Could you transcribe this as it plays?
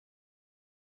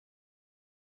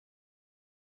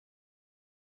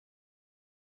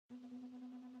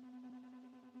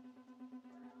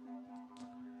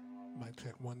Mic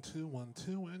check 1 2 1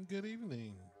 2, and good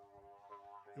evening.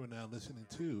 You are now listening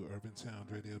to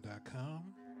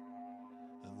UrbanSoundRadio.com,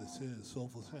 and this is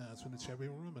Soulful Sounds from the Cherry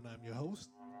Room, and I'm your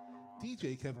host,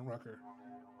 DJ Kevin Rucker,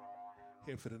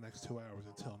 here for the next 2 hours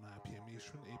until 9 p.m.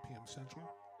 Eastern, 8 p.m. Central,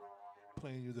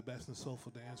 playing you the best in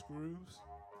soulful dance grooves,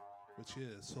 which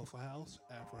is soulful house,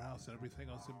 Afro house, and everything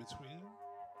else in between.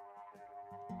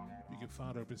 You can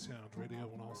find Urban Sound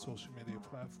Radio on all social media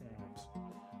platforms,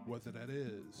 whether that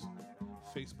is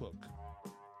Facebook,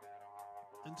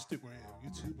 Instagram,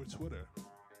 YouTube, or Twitter.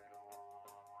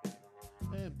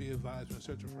 And be advised when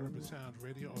searching for Urban Sound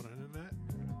Radio on the internet,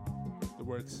 the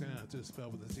word sound is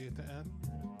spelled with a Z at the end.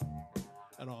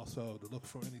 And also to look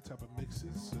for any type of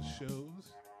mixes or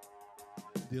shows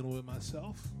dealing with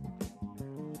myself.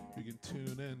 You can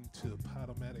tune in to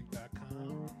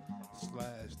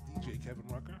Podomatic.com/DJ Kevin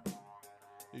Rucker.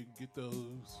 You can get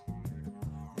those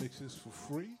mixes for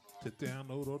free to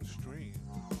download or to stream.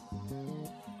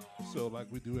 So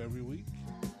like we do every week,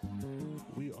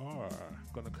 we are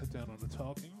going to cut down on the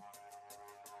talking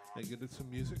and get into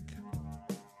music.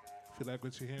 If you like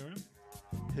what you're hearing,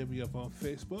 hit me up on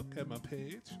Facebook at my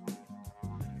page,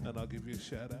 and I'll give you a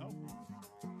shout out.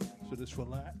 So just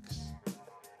relax,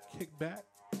 kick back,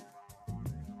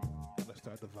 and let's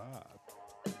start the vibe.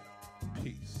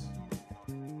 Peace.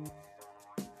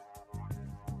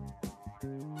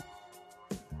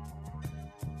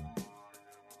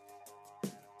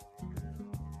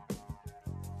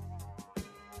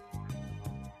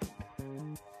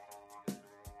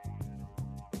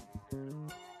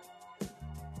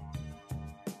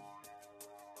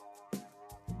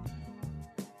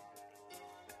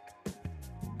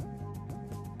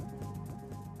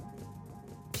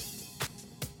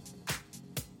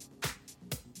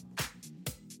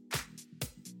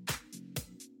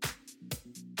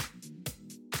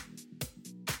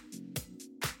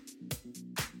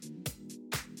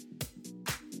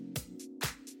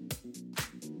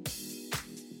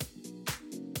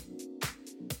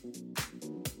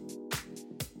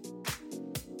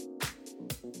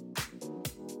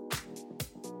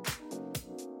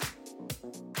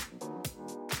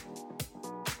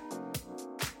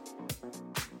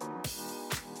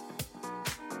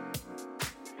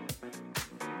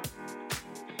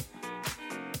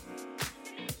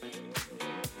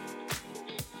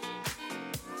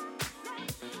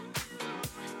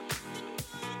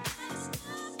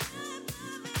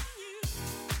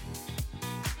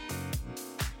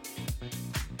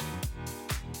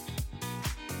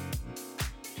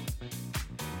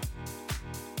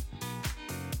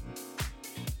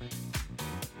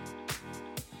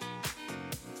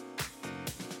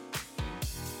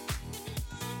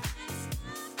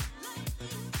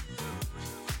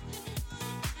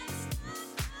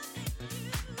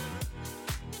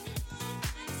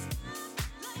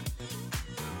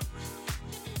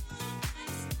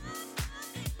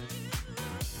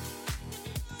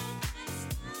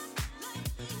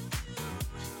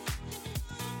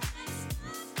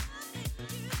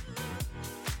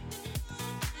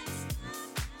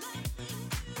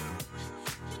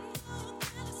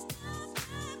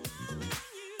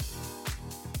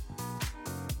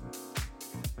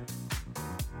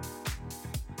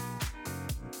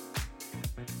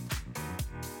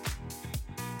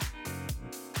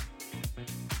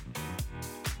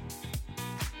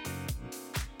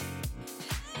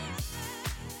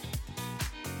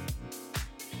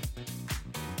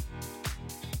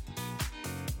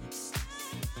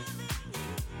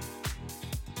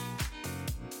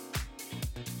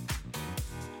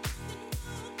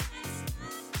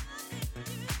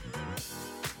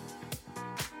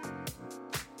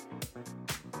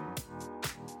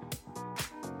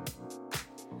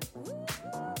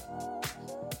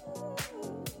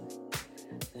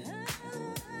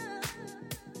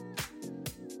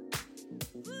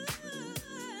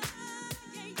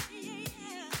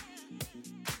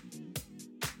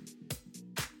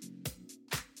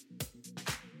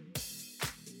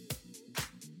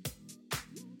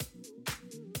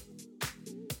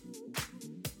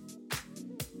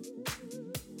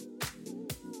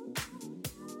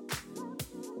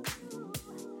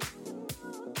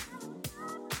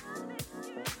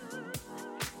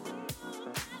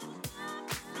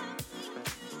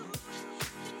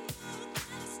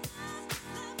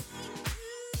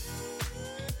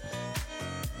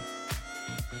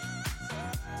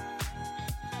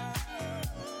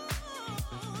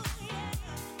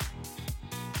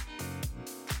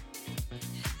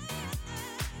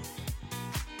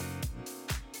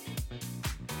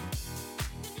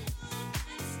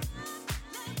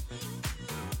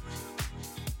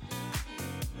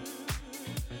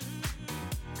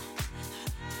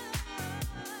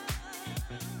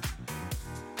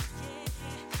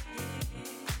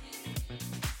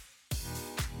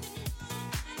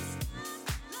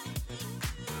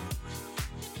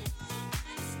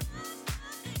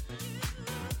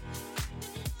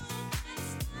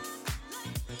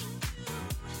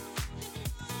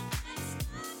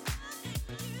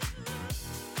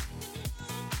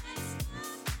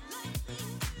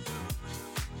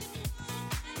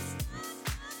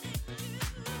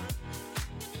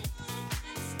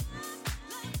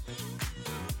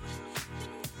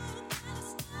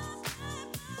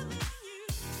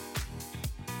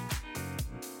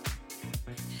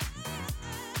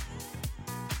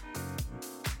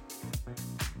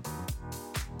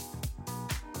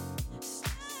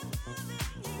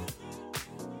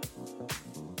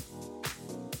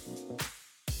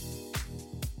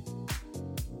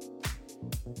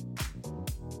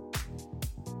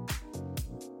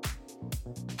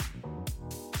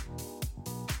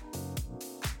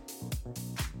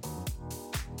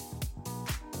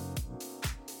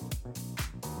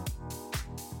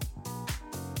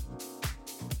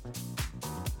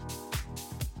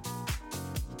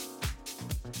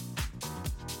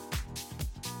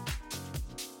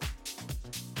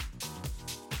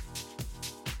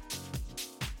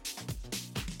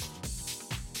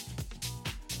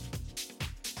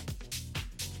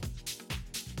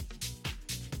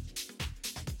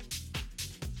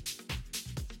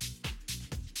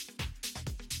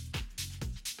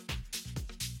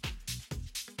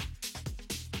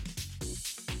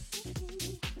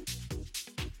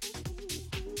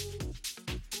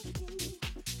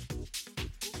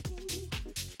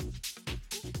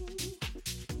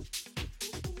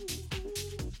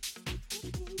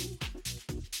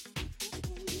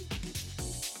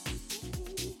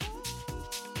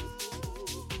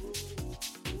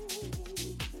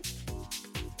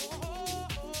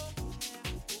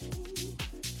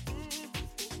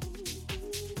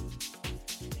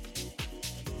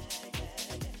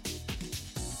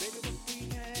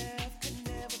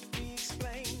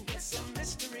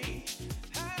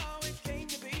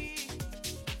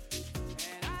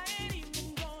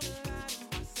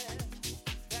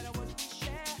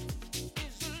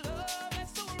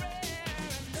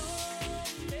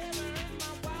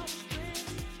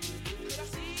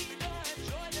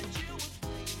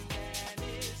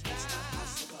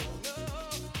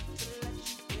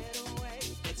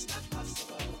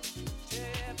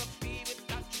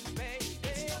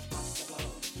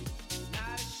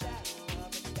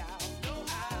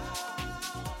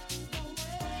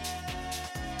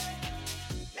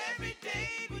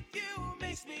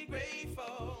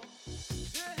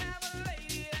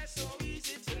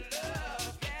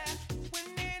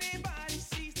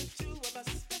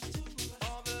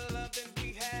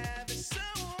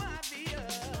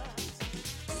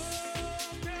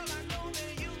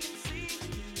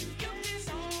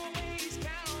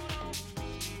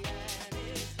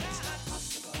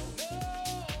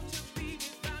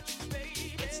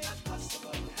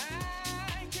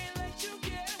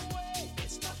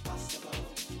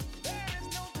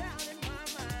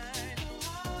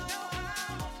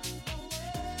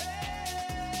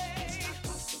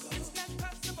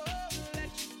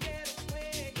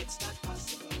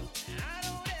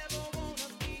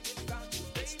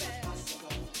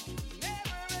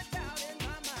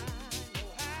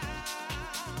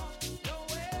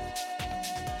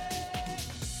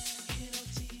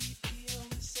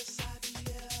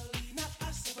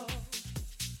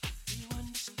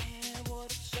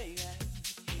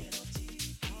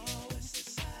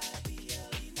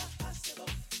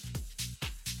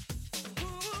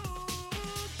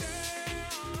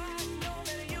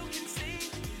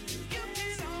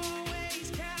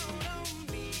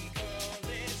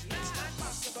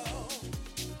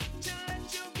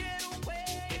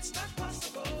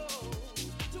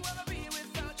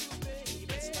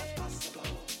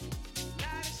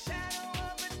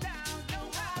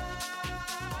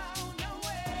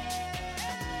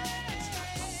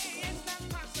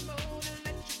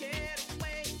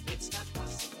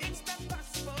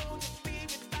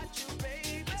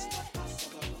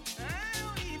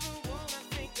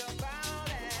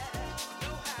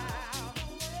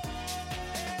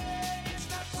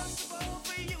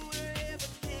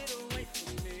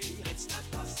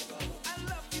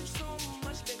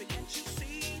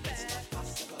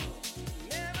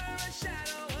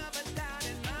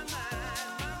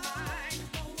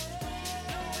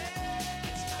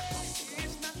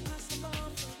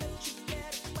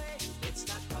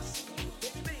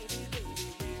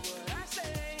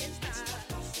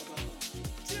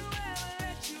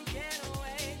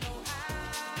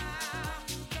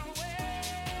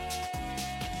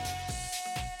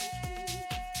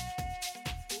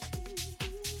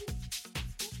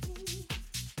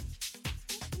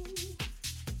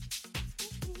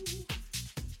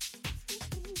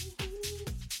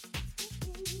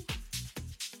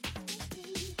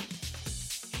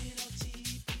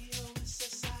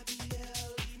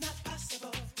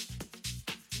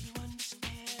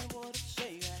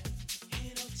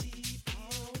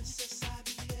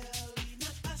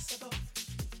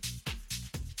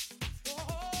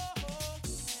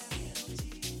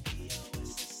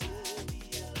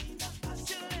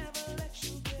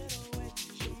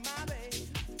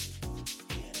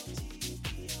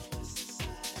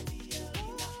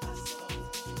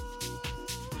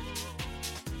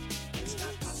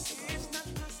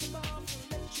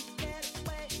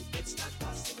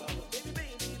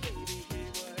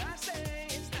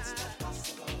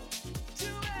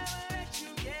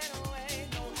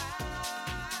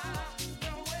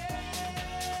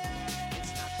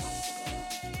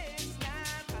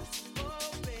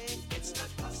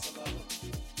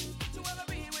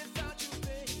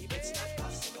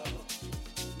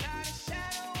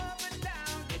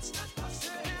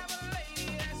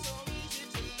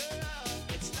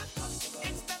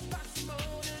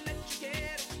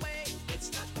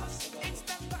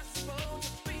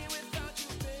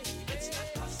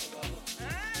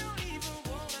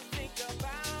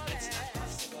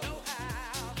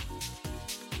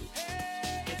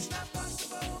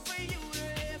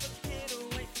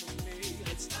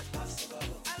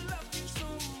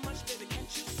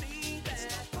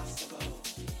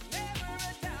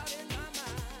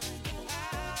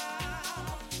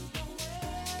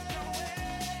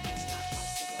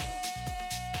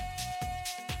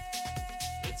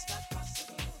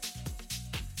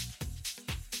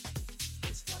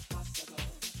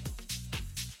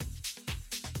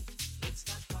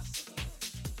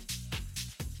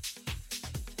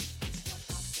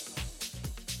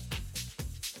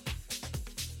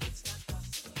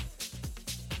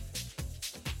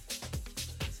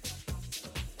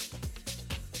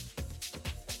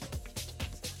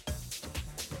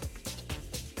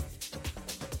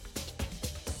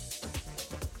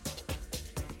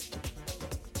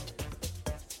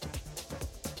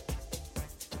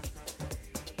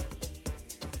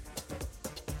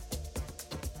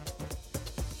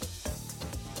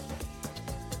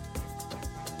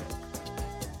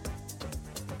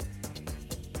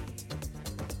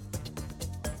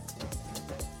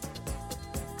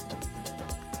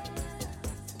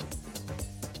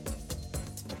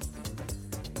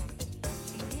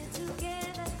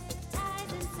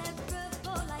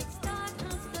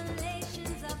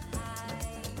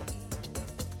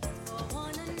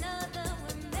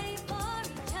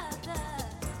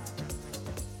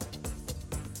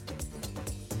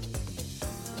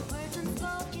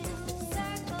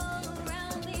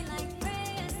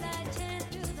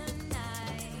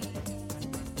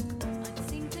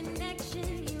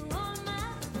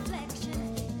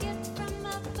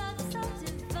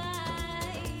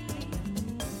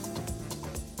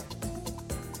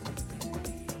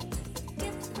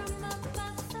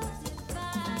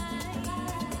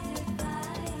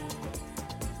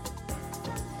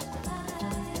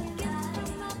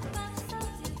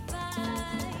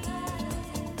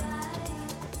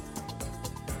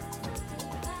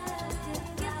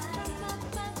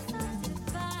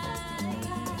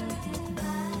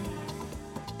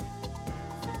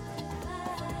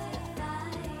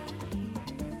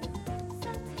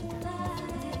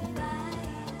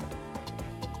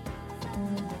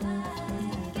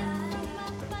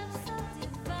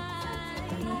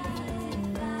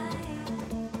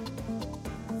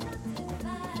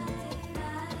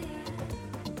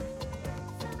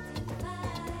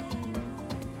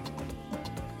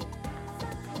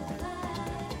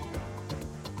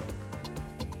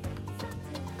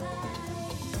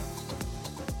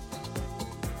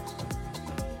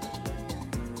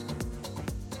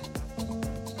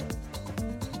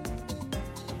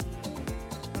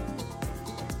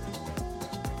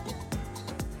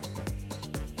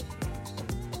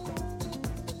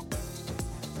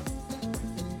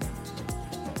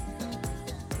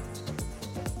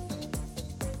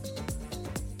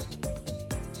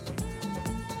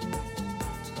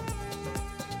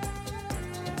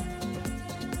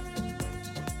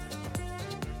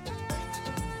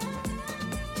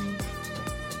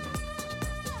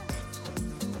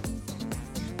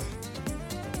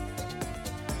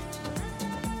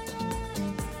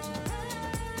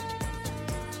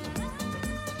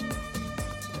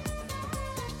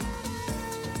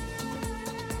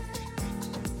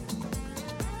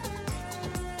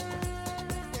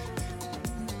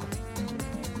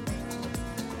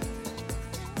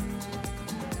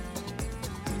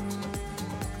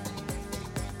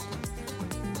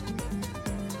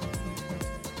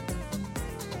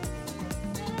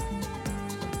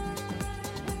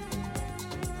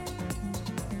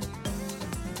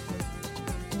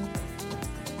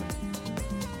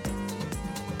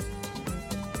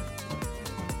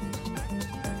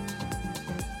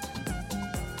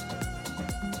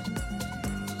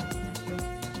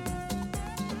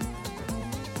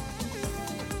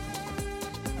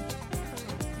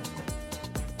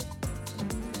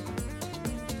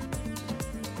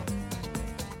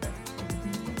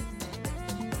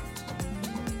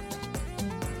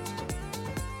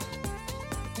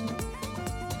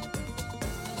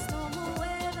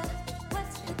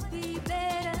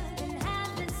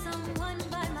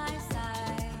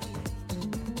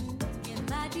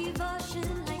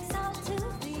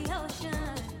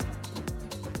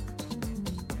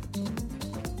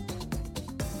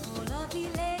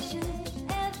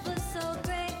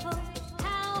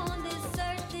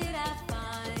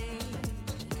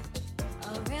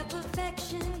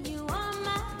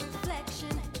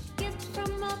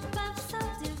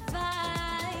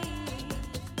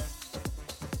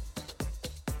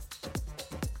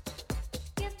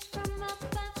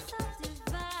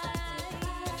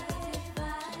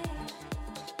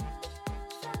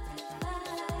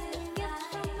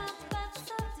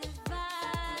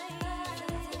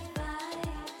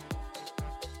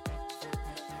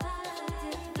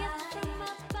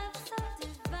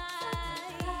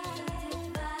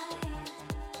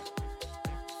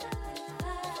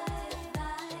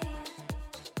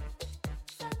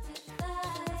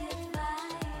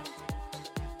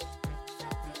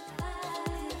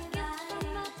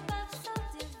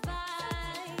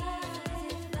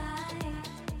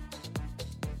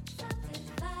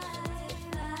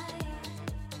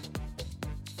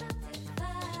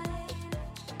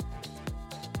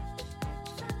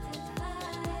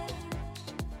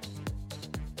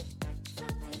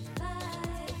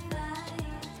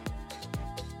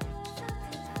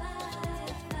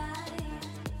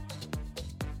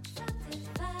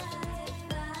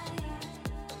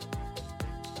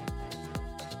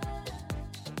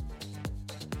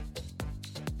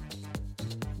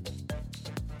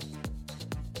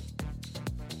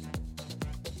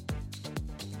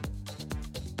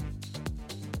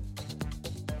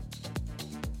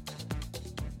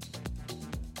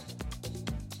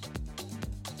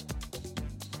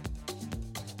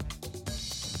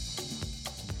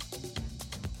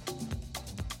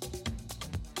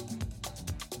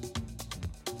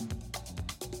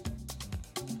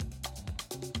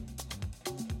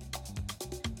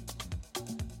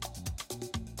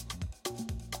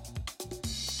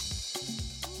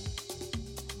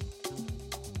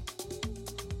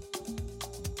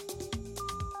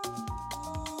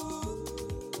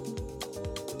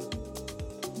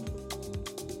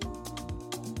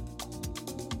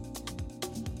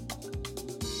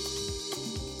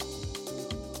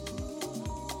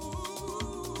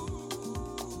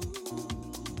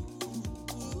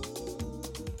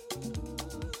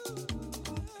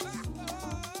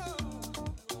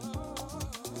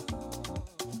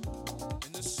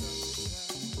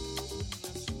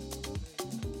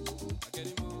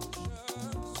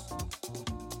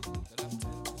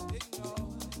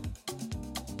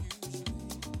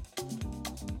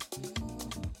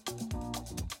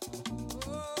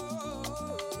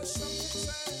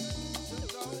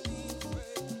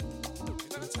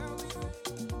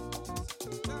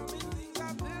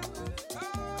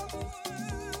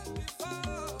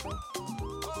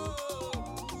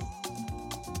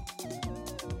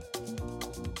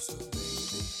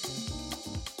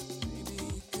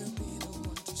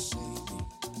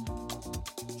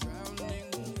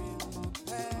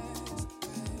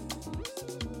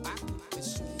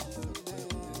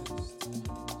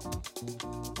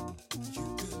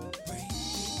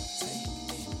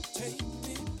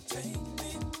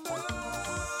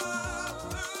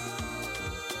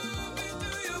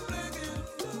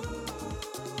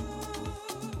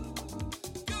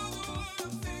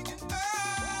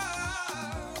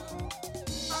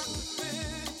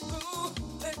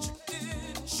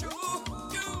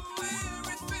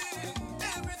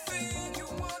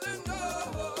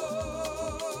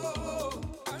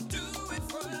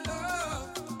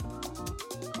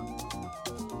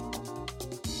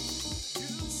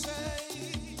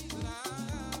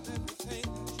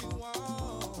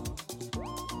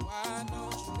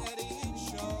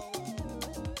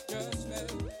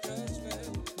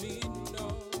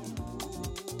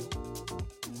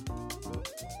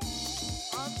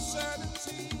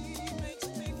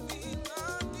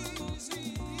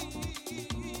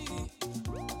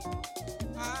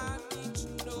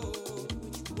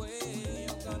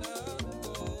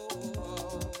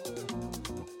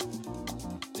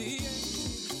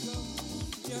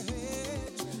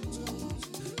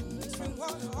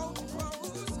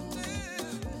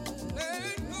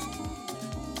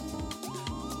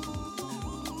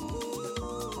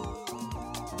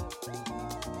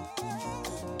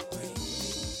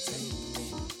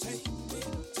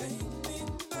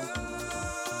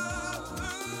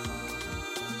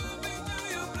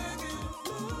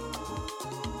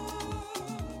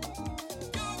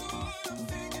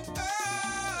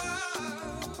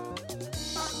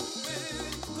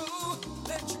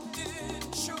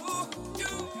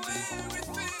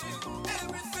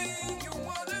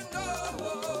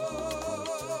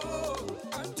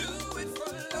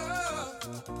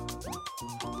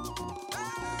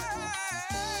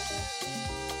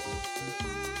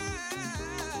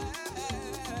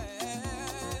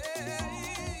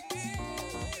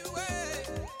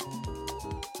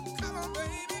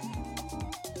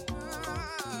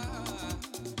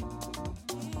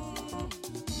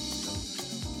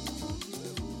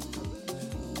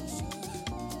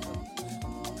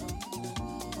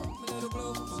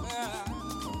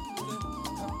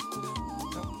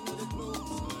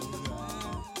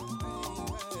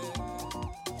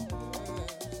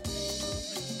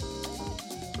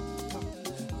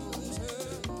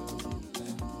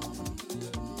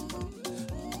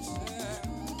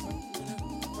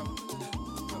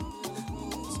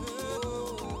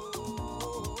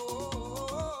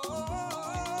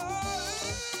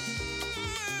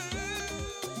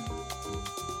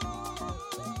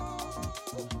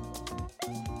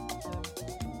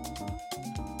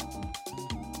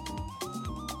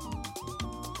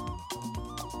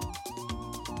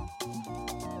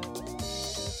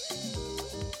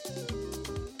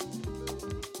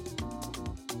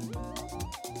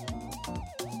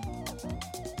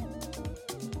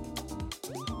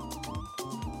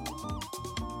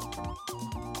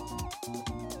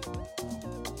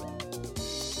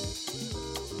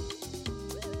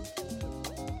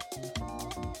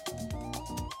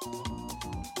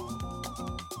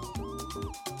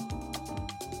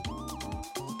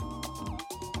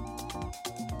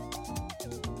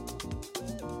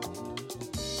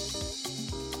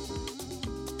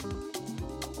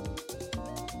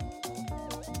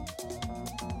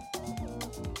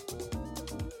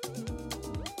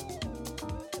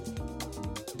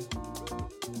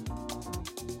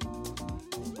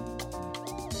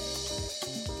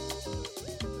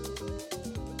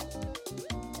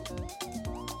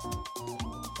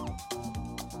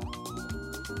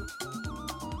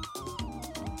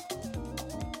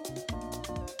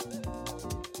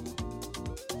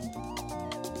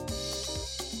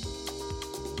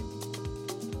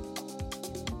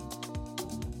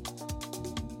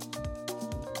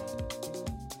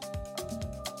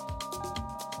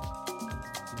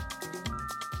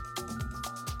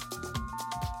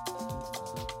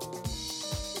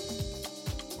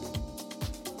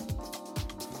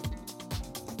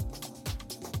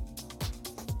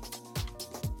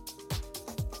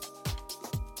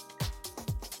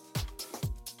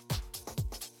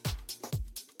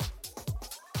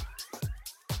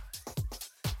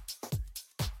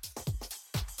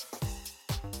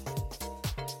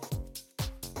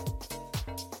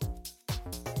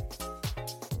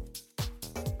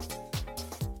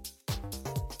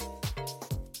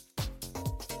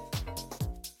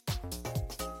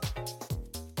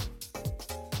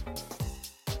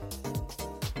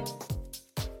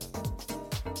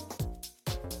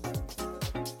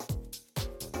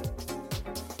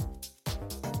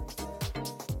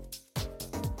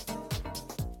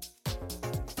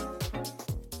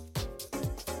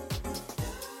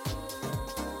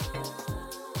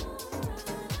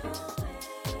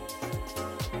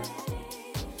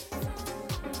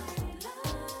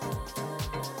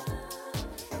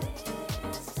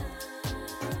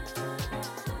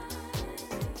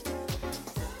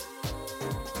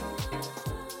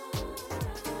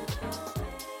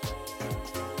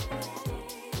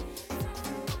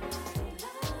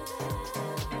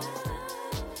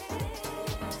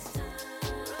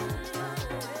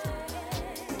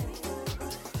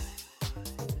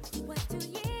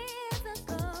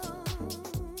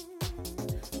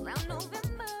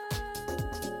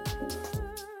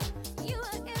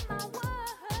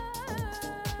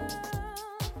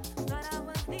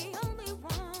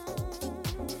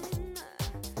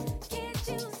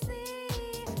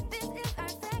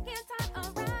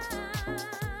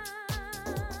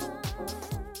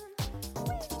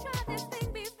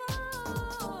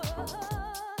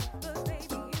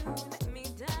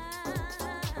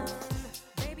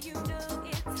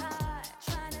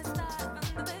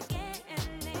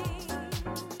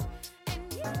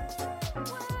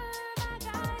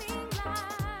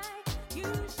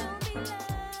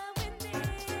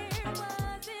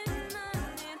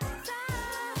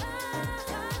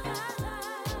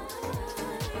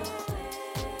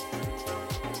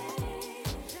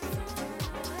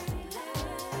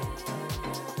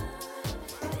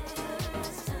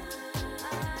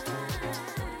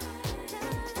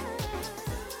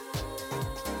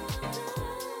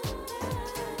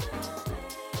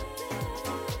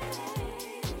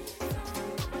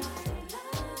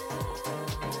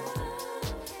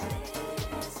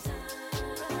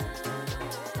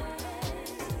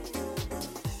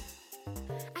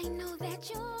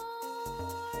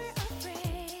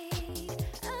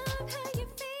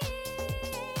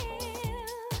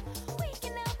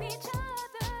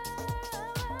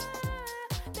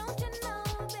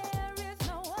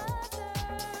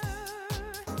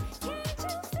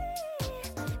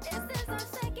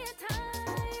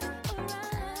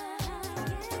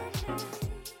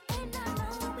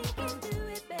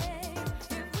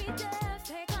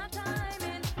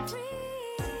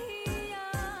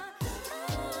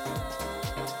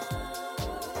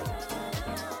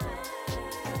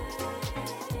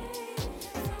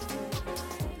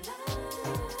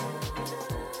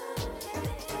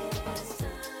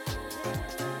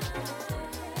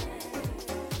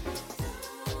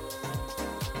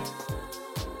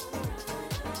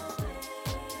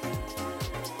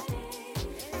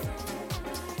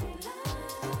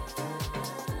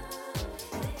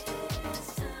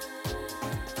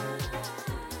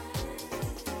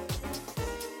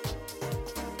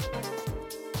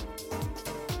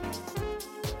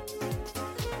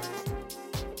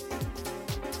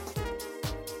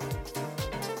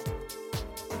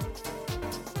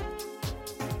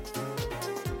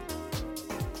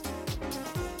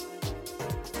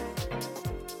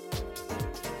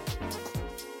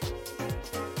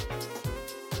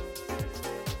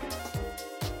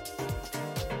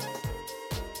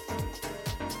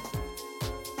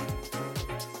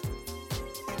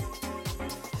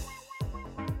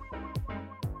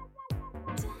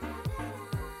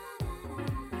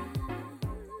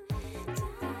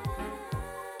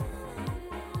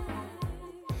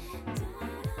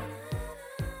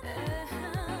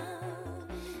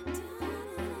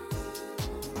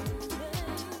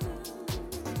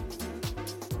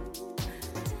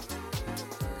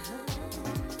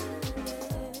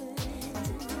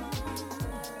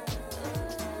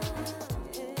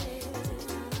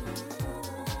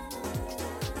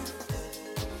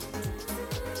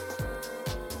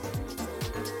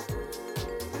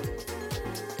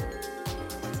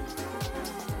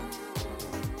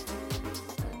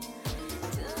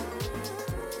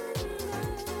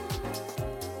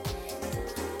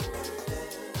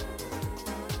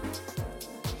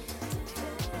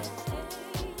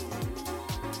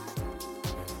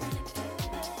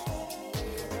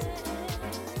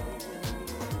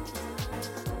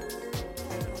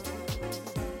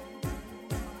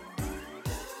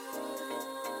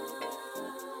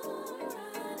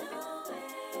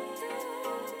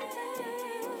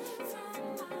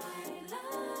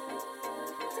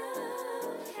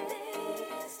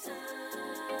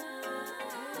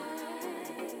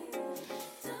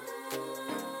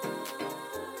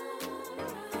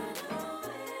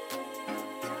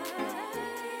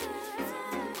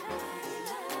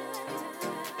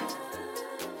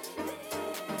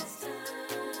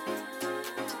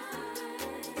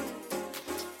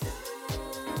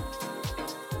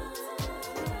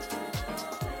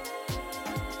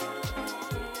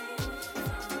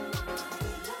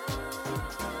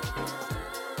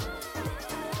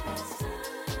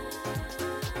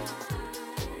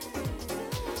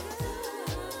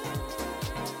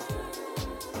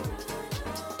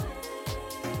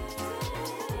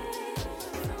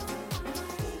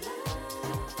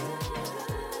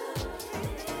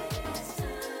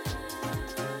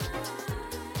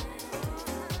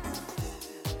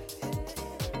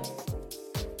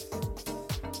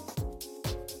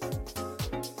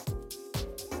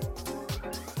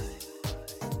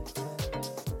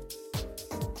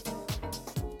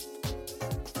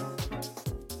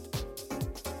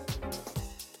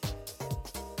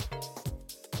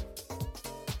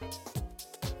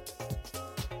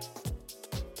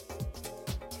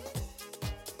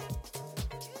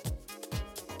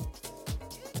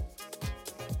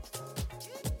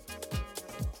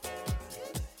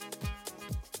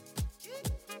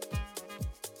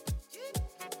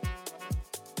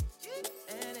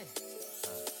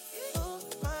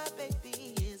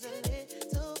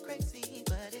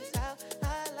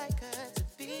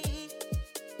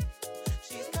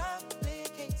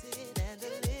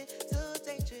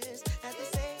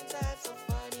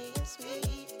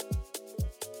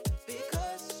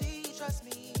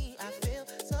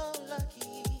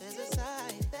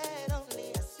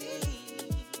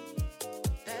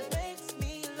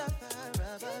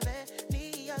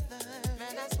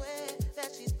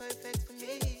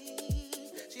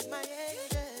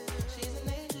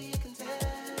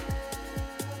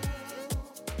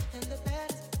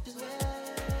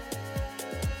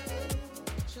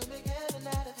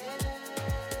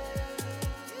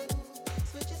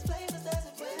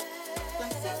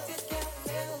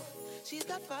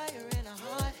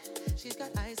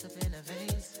 ice up in her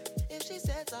veins. If she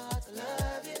sets her heart to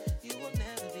love you, you will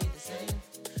never be the same.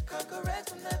 Come correct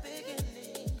from the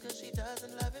beginning, cause she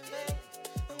doesn't love in vain.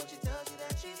 And when she tells you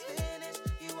that she's finished,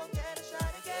 you won't get a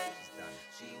shot again.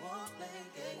 She won't play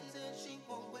games and she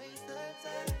won't waste her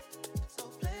time. So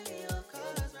play your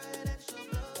cards right and she'll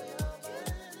blow your mind.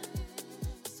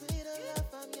 Sweeter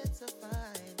love I'm yet to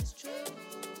find, it's true.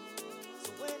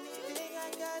 So anything I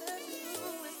gotta do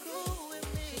is cool with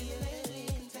me. She an angel,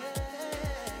 you can tell.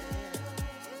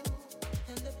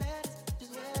 And the baddest is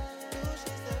well. Ooh,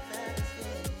 she's the baddest,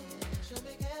 yeah. She'll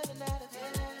make heaven out of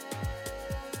hell.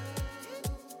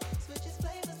 Switches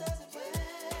flavors, does it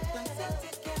well. Like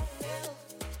salted caramel.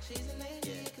 She's an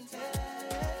angel, you can tell.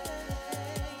 Yeah.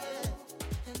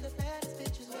 And the baddest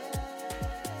bitch is well.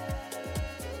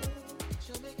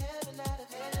 She'll make heaven out of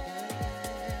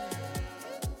hell.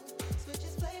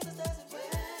 Switches flavors, does it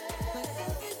well. Like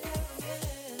salted caramel.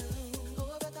 Who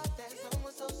ever thought that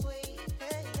someone so sweet?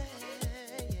 Hey,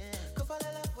 yeah. Could fall in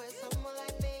love with someone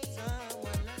like me.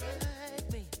 Someone like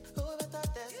me. Who ever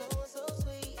thought that someone so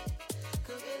sweet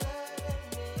could be loving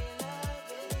me,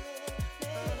 loving me?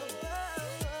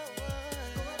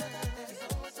 Who ever thought that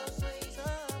someone so sweet,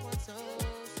 someone so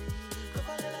sweet could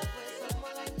fall in love with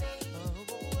someone like me? Who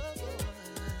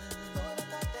ever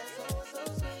thought that someone so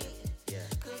sweet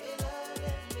could be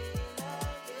loving me,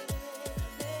 loving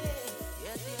me?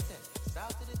 Yeah, she a 10,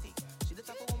 south to the T. She the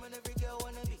type of woman every girl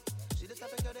wanna be. She the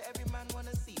type of girl that every man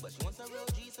wanna see, but she wants a real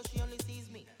G, so she only sees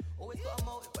me. Always got a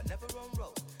motive, but never on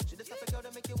road. She the type of girl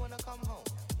that make you wanna come home.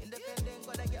 Independent,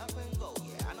 gotta get up and go.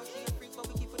 Yeah, I know she a freak, but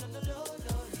we keep it on the low, low,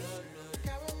 low, low.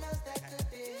 Caramels that good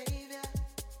behavior,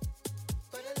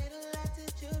 but a little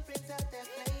attitude brings out that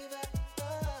flavor.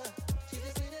 Oh, she's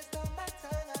the sweetest on my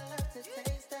tongue, I love to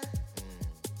taste her.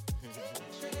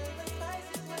 Sugar and spice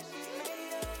is what she's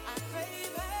made of. I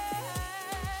crave her.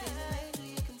 She's an angel,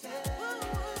 you can tell.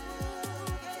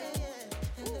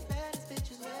 Yeah. And the baddest bitch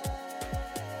is well.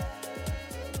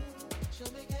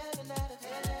 She'll make heaven out of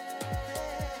hell.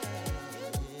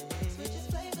 Switches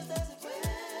flavors, does it well.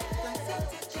 Like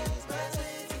salted cheese, my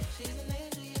sweetie. She's an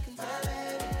angel, you can tell.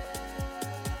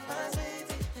 My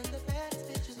sweetie. And the baddest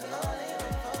bitch is well. Only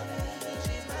one for me.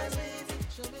 She's my sweetie.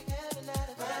 She'll make heaven out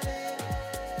of hell.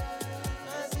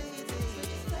 My sweetie.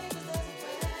 Switches flavors, does it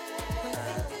well. Like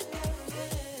salted caramel.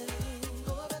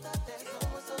 Who ever thought that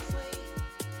someone so sweet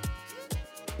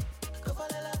could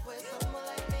fall in love with someone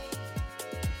like me?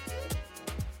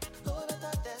 Who ever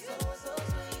thought that someone so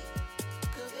sweet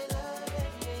could be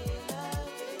loving me,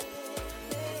 loving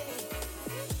me?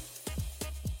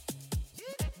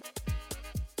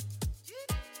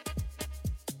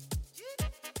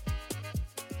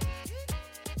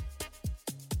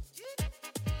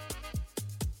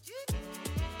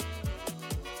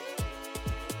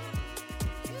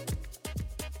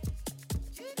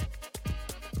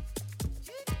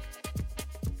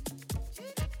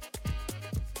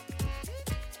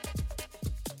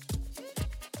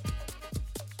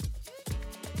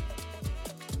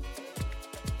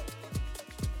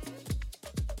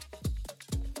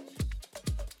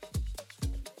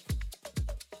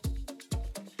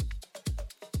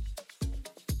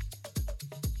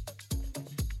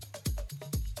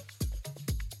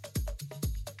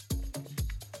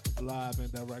 Live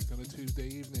and direct on a Tuesday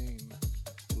evening.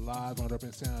 Live on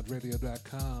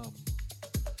UrbanSoundsRadio.com.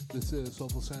 This is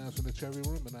Soulful Sounds from the Cherry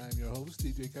Room, and I am your host,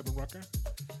 DJ Kevin Rucker.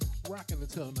 Rocking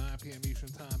until 9 p.m. Eastern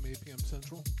Time, 8 p.m.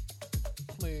 Central.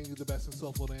 Playing you the best in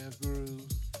soulful dance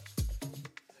grooves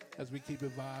as we keep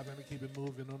it vibing and keep it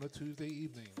moving on a Tuesday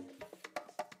evening.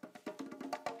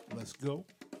 Let's go.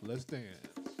 Let's dance.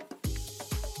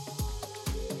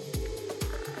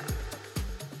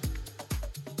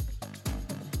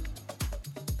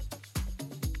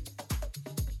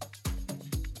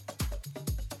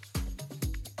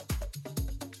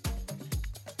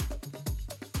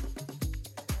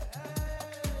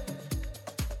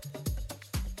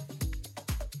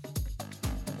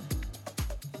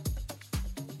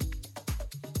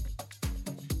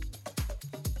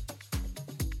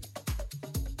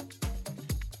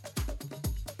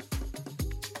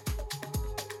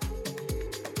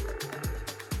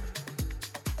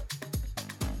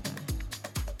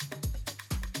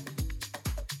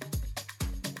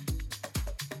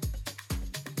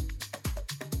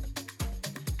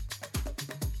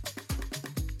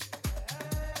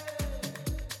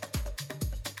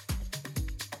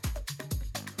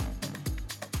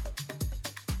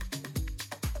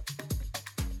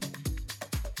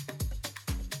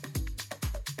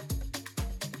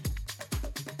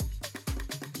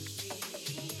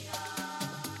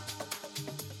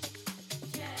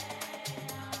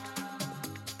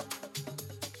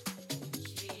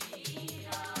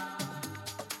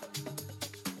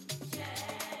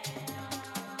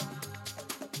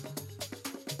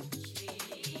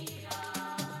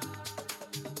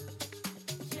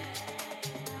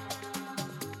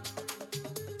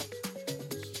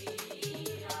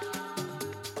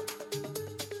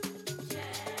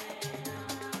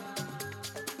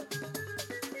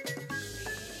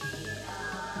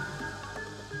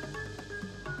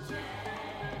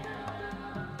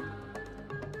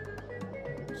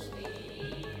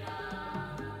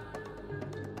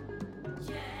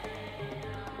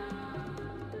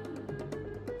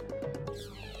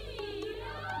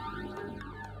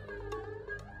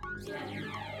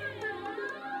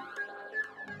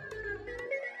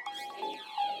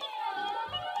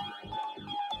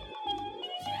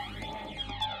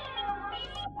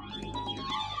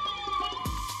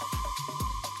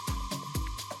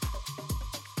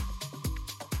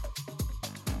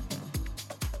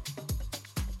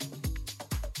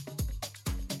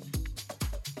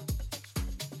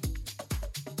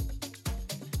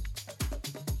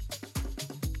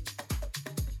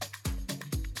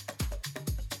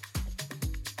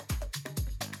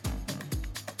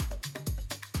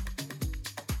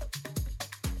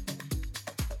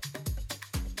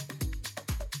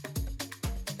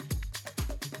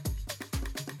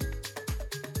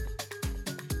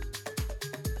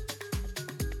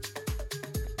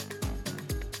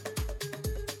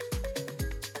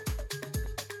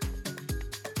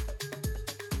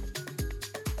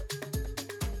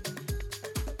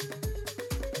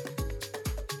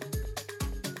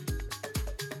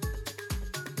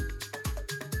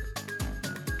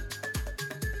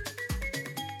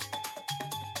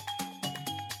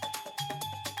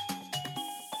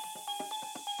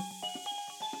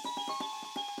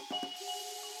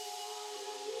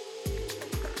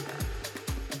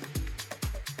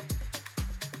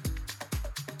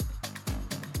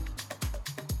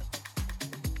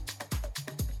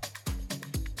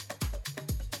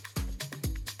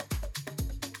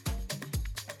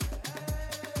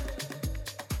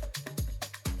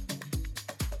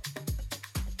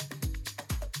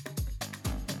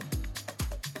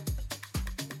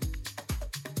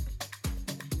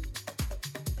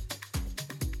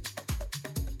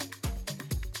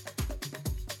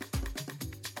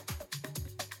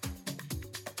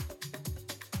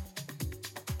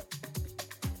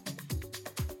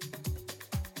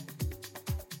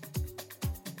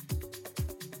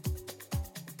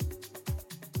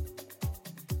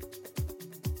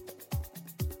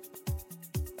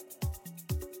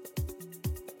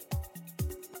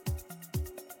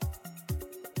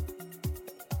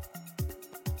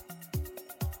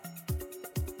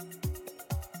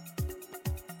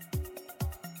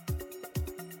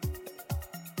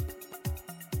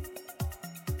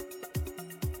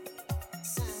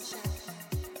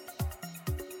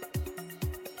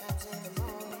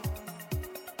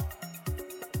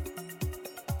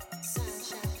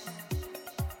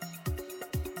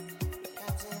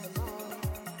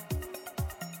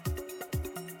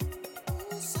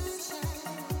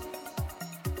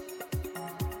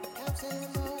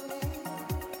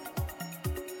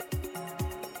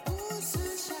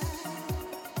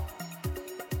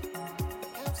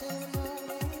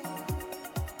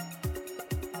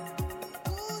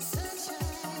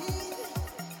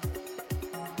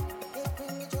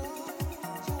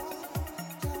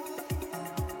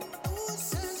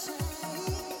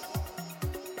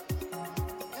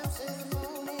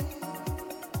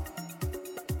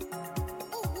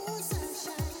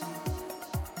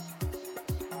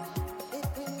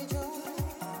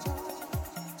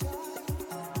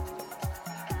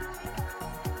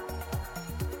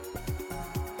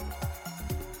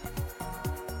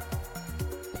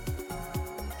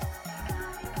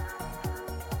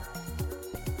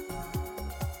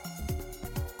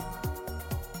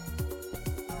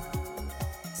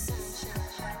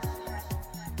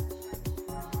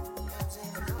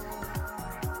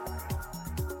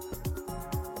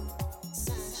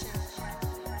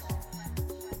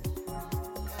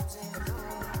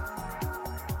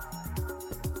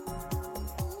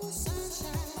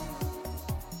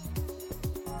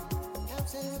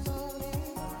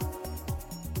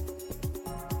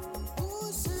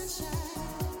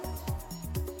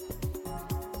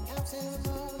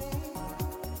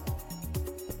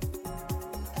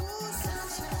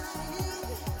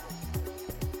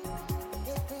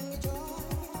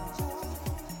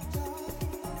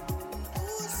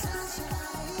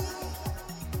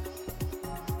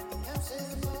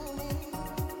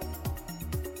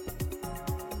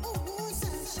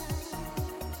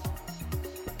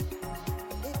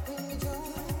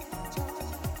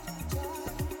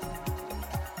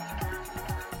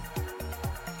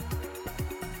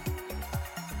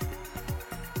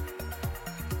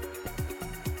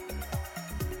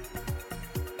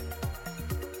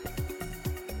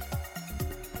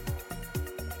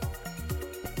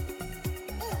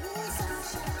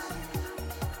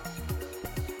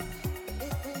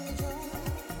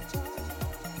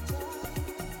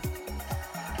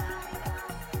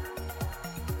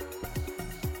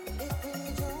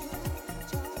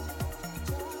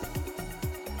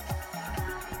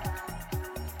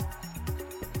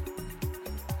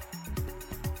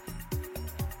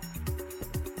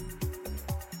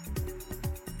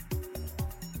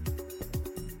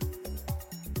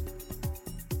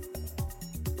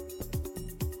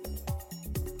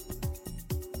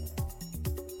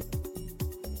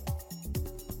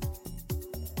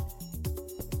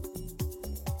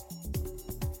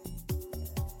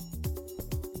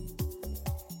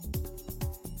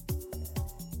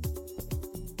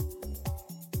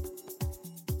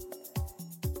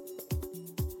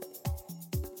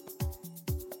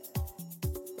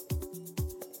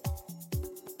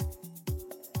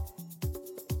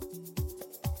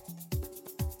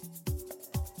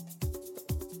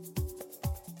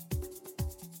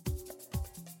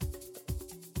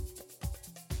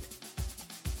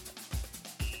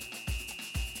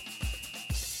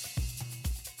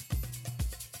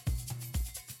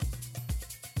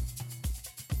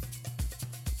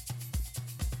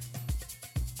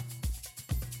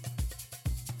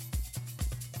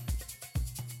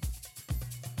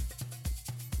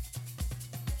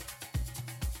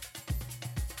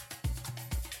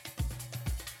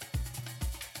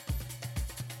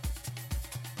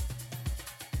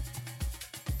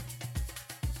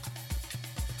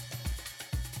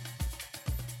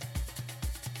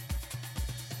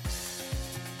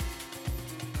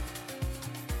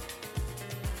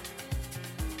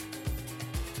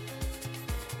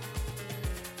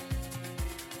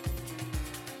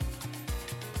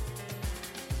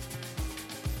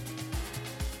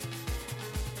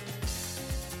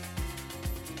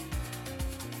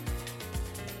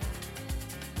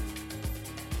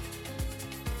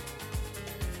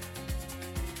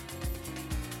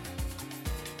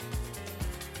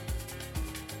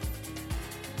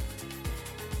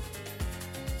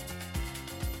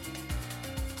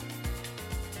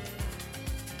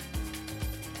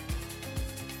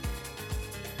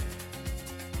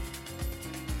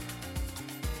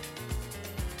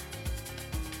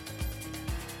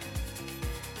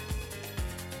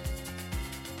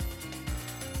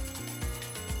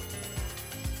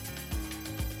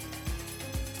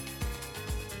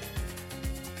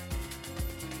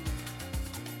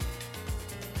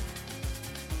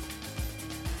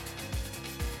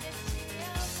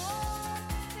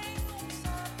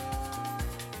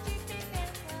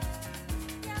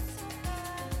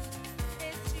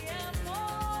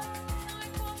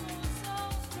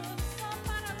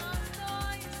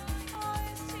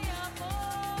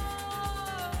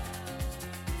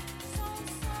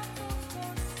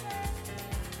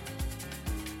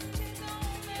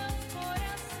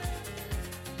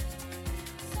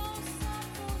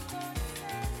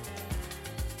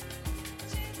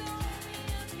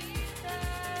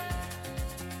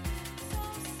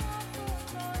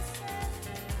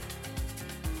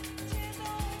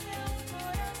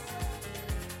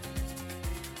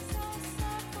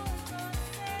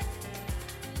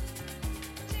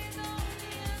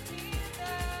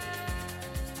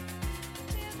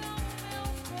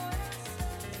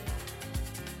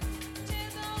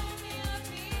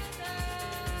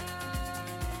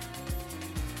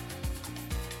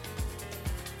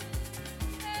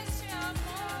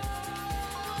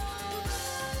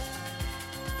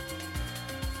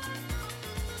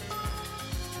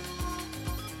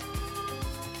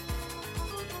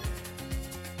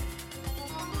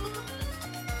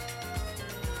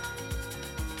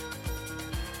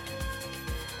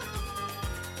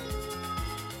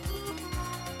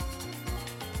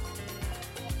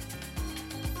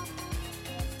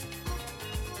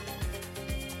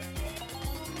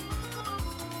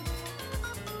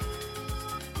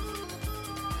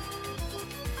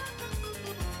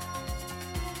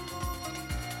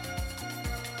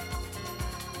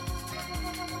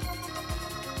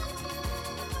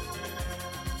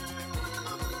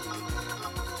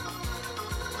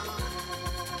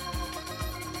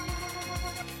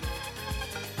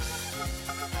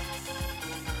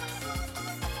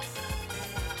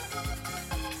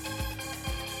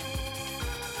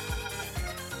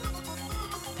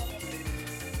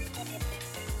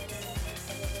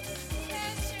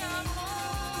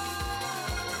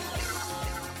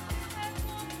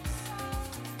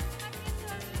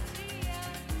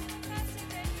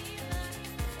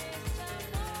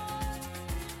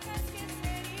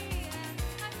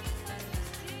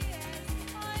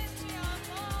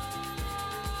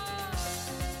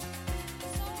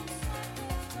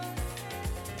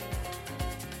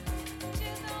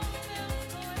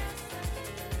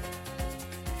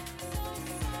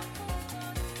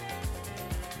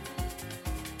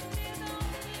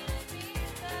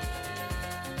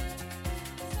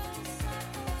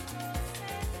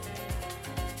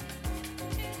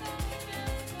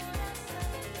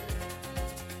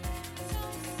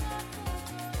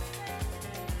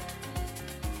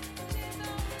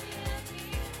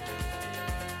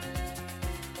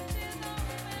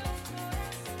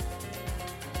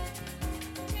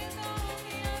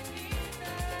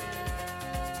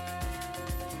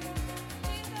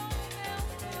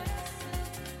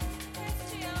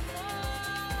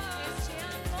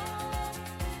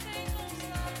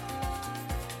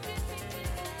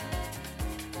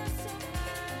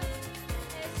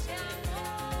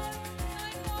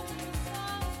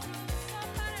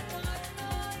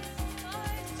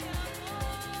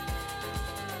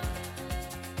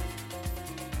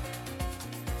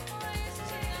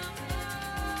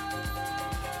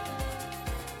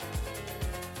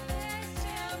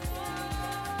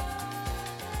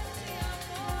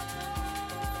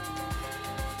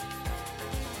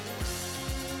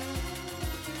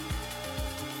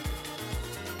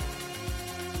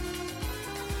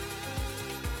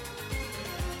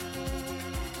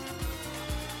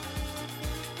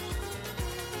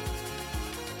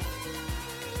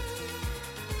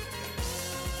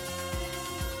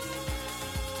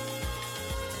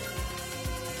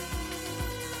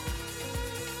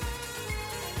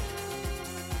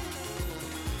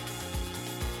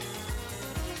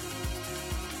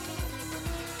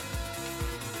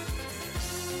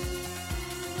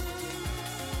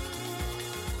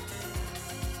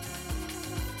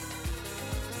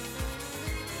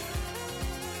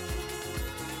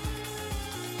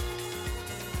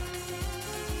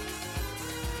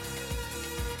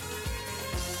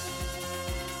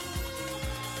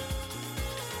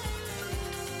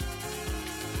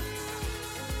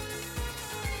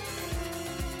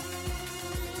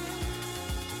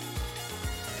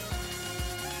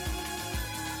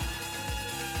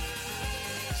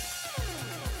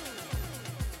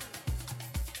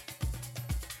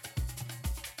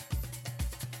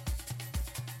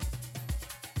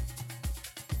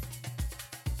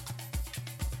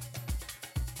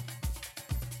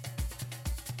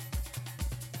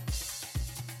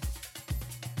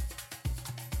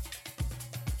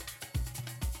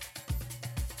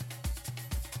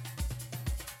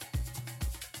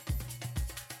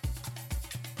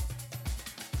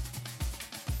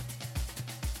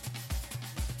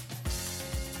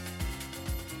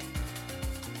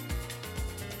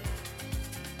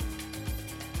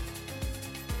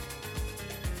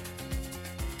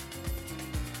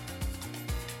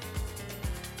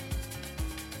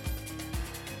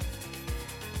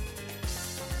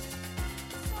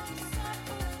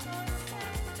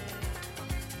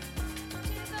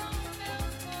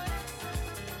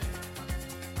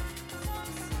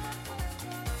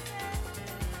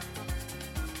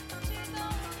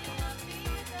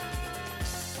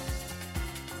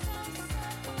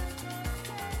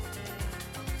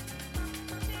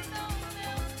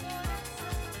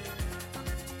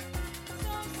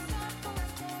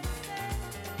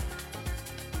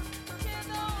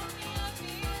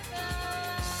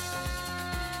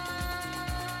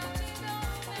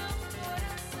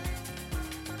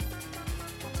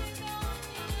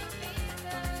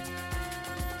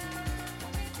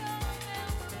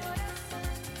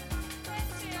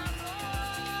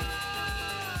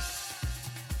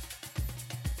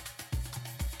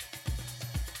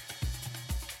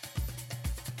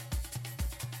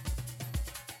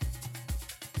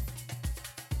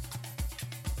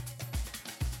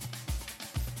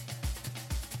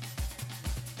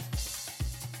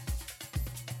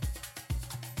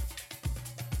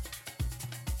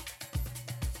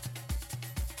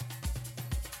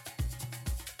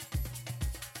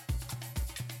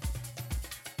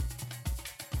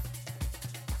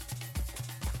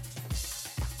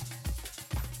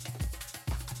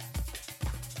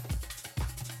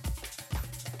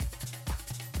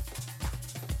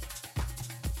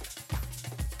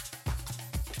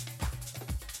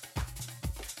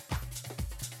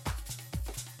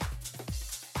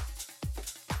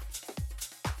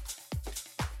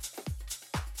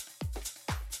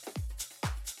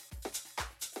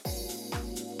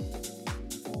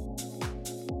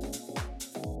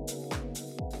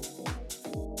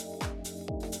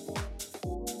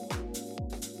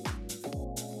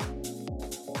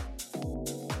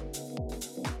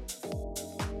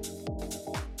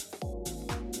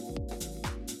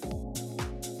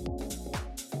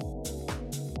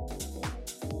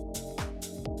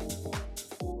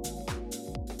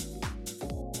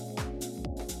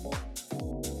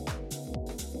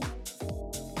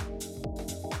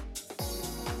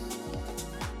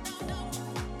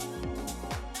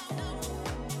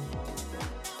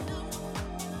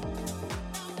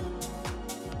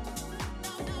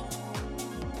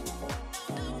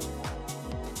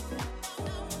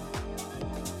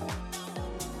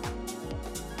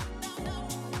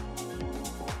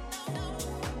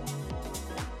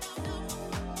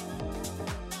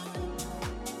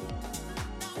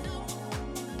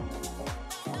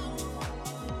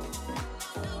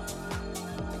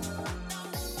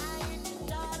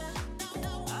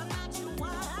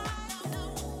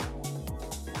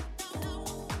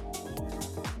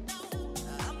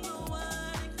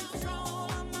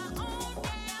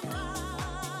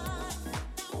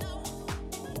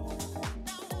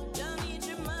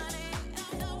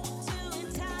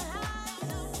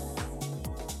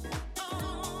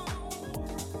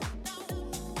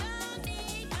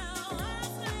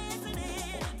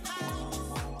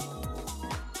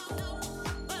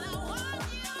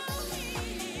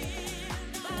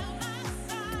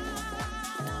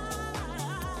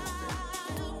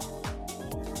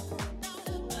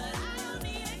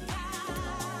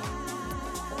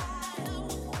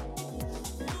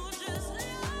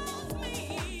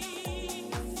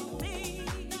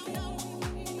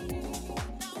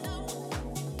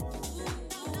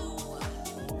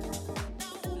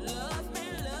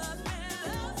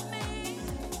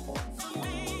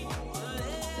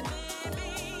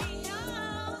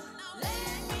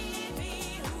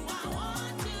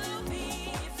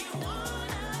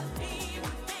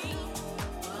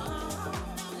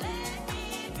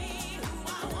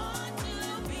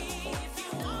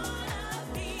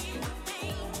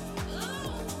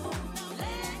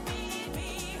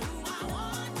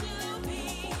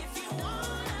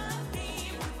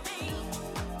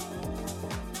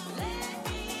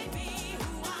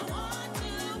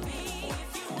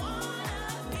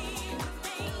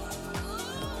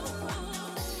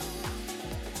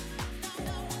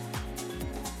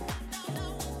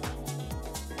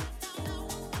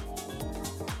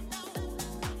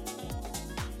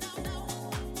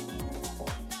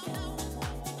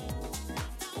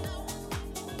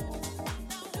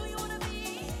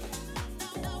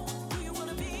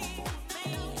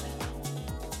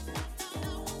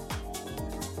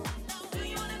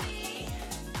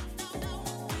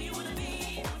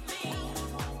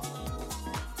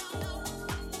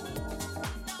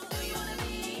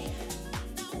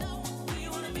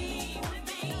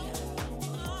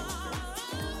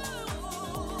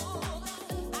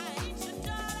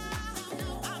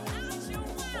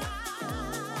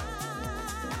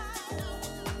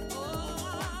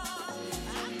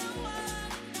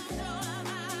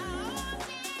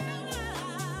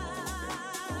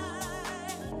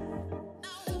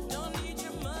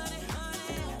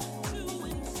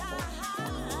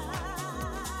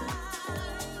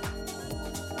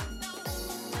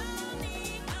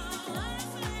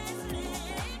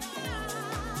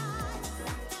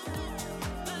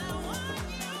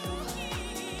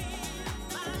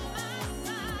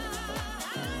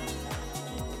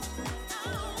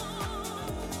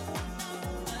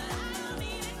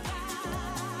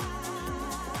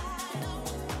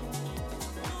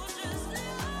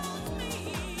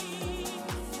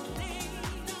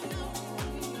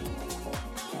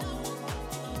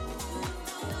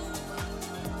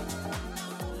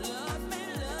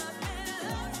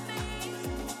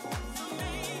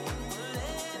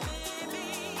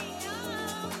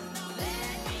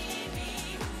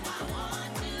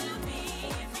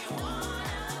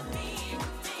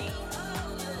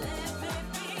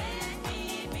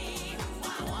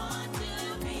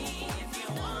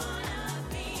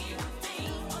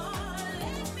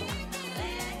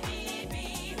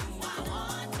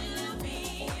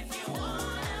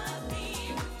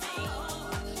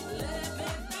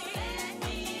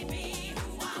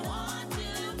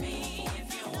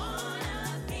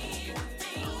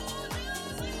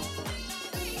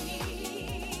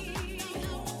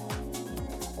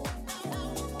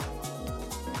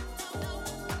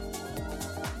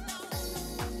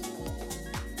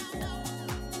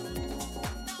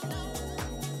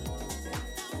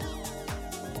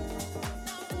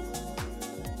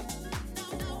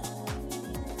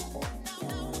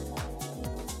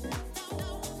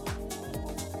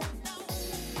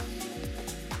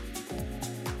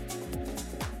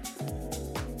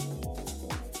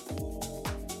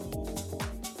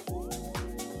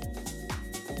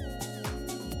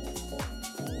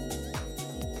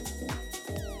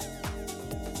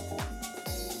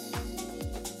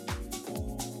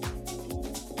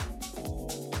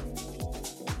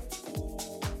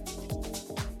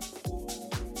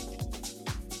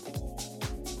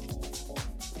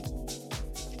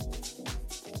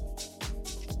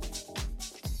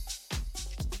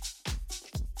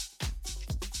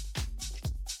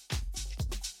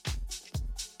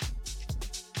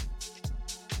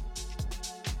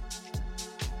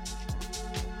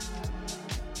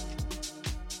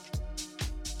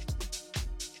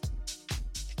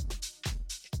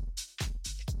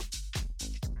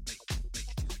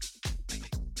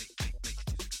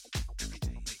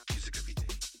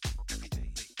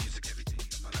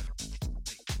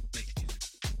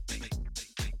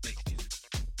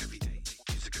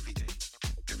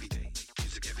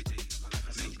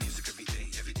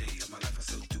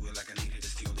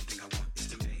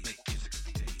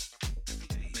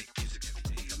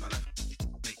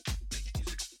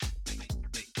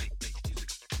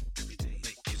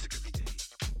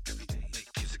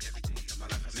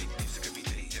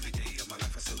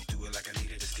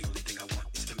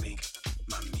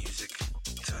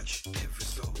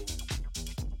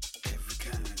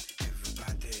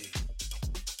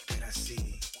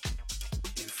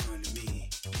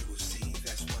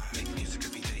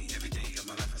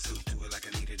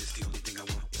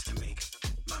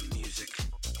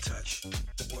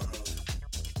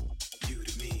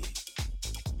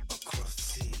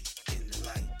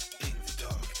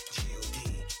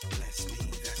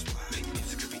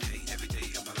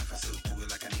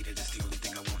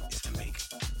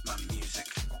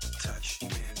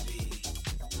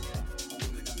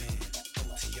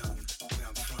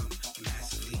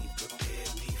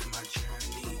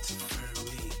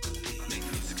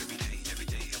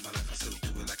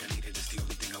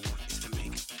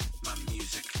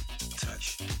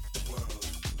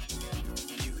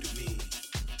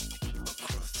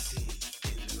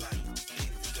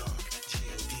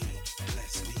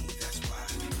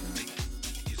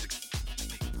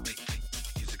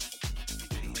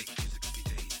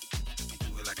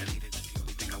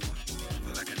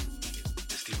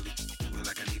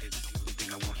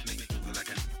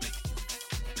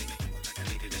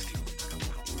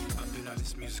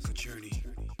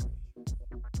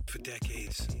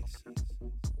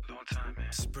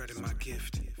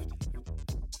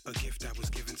 a gift that was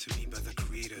given to me by the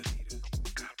Creator,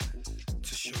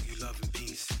 to show you love and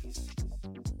peace,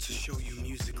 to show you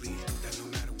musically that no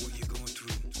matter what you're going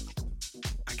through,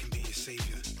 I can be your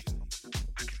savior,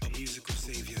 a musical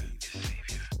savior,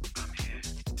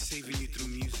 saving you through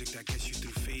music that gets you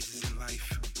through phases in life,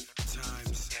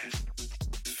 times,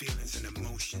 feelings and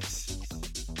emotions.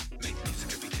 Make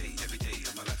music every day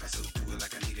of my life. I still do it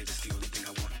like I need it. It's the only thing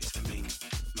I want is to make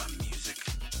my music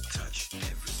touch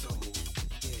every soul,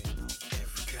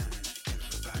 every kind,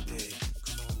 everybody.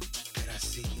 Come on, that I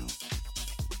see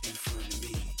in front of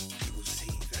me. You will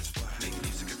see. That's why. Make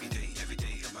music every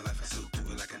day of my life. I still do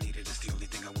it like I need it. It's the only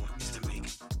thing I want is to make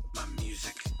my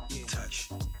music touch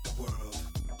the world.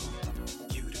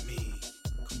 You to me.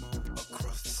 Come on,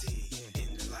 across the sea,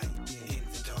 in the light, in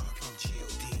the dark.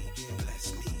 G.O.D.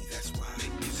 Bless me. That's why.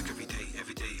 Make music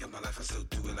every day of my life. I still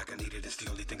do it like I need it. It's the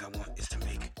only thing I want is to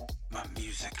make my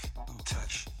music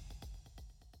touch.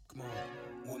 Come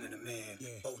on, woman and man,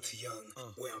 old to young,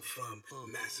 where I'm from,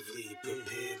 massively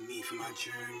prepared me for my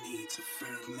journey to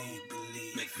firmly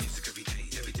believe. Make music every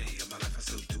day of my life. I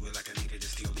still do it like I need it.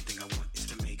 It's the only thing I want is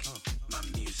to make my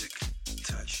music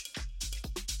touch.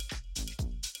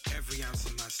 Every ounce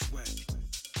of my sweat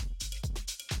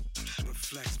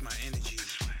reflects my energy.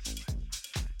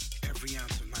 Every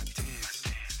ounce of my dance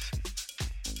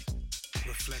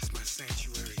reflects my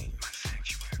sanctuary.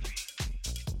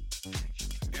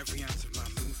 Every ounce of my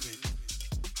movement,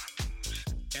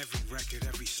 every record,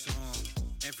 every song,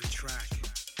 every track,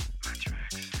 my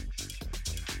tracks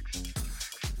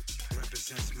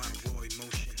represents my raw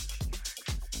emotion,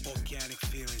 organic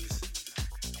feelings,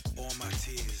 all my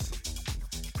tears.